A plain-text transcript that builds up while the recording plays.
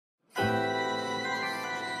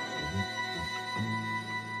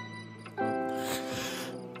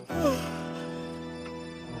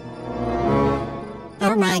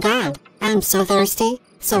Oh my god, I'm so thirsty,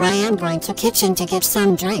 so I am going to kitchen to get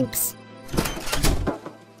some drinks.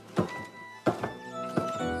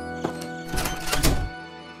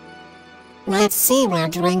 Let's see where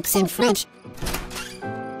drinks in fridge.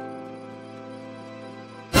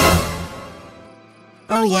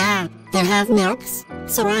 Oh yeah, they have milks,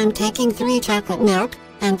 so I'm taking 3 chocolate milk,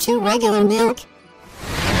 and 2 regular milk.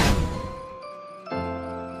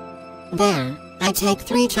 There, I take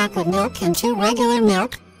 3 chocolate milk and 2 regular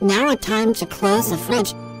milk. Now it's time to close the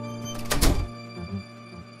fridge.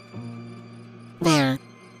 There,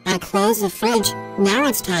 I close the fridge. Now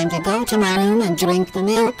it's time to go to my room and drink the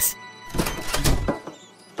milks.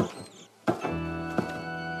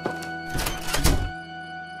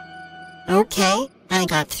 Okay, I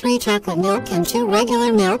got 3 chocolate milk and 2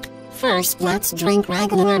 regular milk. First, let's drink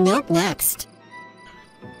regular milk next.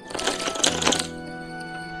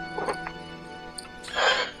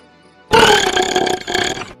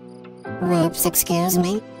 Whoops, excuse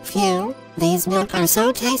me. Phew, these milk are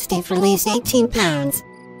so tasty for at least 18 pounds.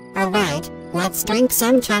 Alright, let's drink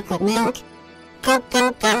some chocolate milk. Gulp,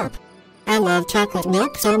 gulp, gulp. I love chocolate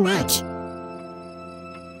milk so much.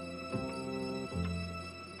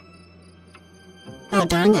 Oh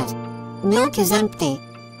darn it. Milk is empty.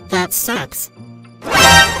 That sucks.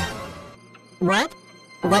 What?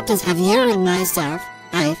 What does have urine myself?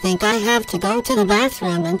 I think I have to go to the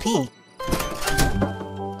bathroom and pee.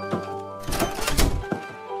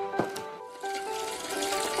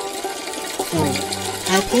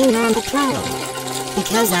 I peed on the toilet.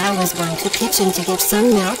 Because I was going to kitchen to get some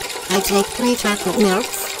milk, I take 3 chocolate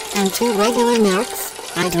milks, and 2 regular milks.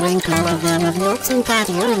 I drink all of them of milks and got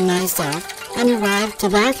urine myself. And arrived to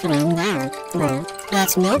bathroom now. Whoa,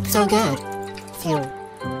 that's milk so good. Phew.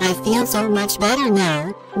 I feel so much better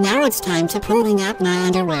now. Now it's time to pulling out my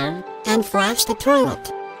underwear and flush the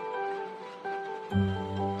toilet.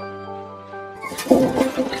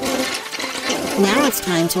 Now it's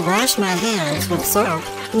time to wash my hands with soap.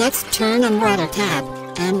 Next, turn on water tap.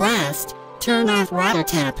 And last, turn off water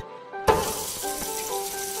tap.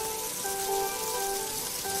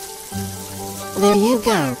 There you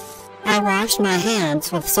go. I washed my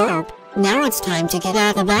hands with soap. Now it's time to get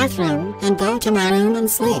out of the bathroom and go to my room and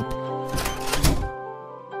sleep.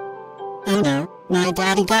 Oh no, my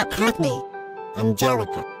daddy got caught me.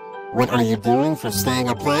 Angelica, what are you doing for staying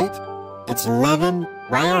up late? It's 11.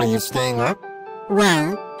 Why are you staying up?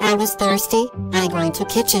 Well, I was thirsty. I going to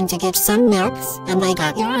kitchen to get some milks, and I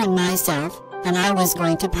got urine myself, and I was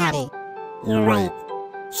going to potty. You're right.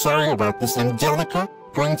 Sorry about this, Angelica.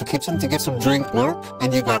 Going to kitchen to get some drink milk,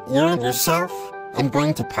 and you got urine yourself? I'm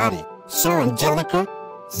going to potty. So, Angelica,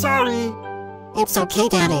 sorry. It's okay,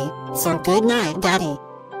 Daddy. So good night, Daddy.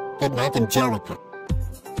 Good night, Angelica.